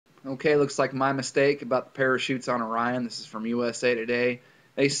Okay, looks like my mistake about the parachutes on Orion. This is from USA Today.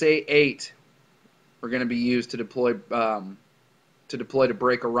 They say 8 are going to be used to deploy to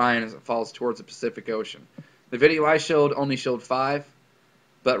break Orion as it falls towards the Pacific Ocean. The video I showed only showed 5,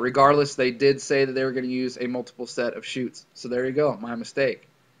 but regardless, they did say that they were going to use a multiple set of chutes. So there you go, my mistake.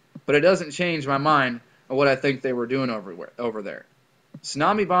 But it doesn't change my mind of what I think they were doing over there.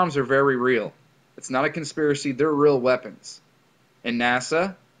 Tsunami bombs are very real. It's not a conspiracy, they're real weapons. And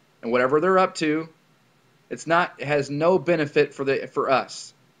NASA and whatever they're up to, it has no benefit for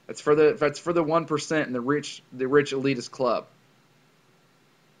us. That's for the 1% and the rich elitist club.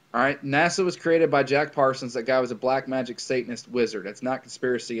 All right, NASA was created by Jack Parsons. That guy was a black magic Satanist wizard. That's not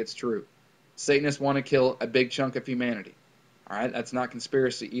conspiracy, it's true. Satanists want to kill a big chunk of humanity. All right, that's not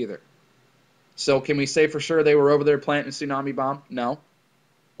conspiracy either. So can we say for sure they were over there planting a tsunami bomb? No.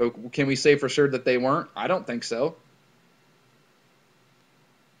 But can we say for sure that they weren't? I don't think so.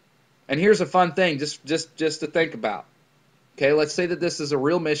 And here's a fun thing, just to think about. Okay, let's say that this is a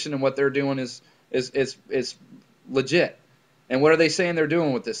real mission and what they're doing is legit. And what are they saying they're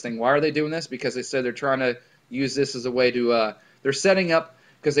doing with this thing? Why are they doing this? Because they said they're trying to use this as a way to, they're setting up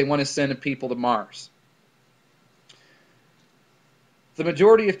because they want to send people to Mars. The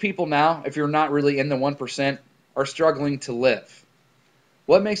majority of people now, if you're not really in the 1%, are struggling to live.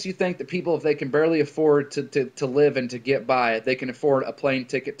 What makes you think that people, if they can barely afford to live and to get by, they can afford a plane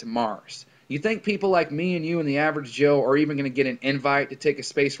ticket to Mars? You think people like me and you and the average Joe are even going to get an invite to take a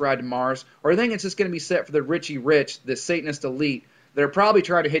space ride to Mars? Or you think it's just going to be set for the richy rich, the Satanist elite, that are probably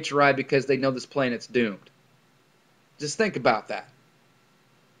trying to hitch a ride because they know this planet's doomed? Just think about that.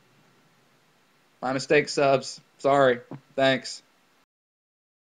 My mistake, subs. Sorry. Thanks.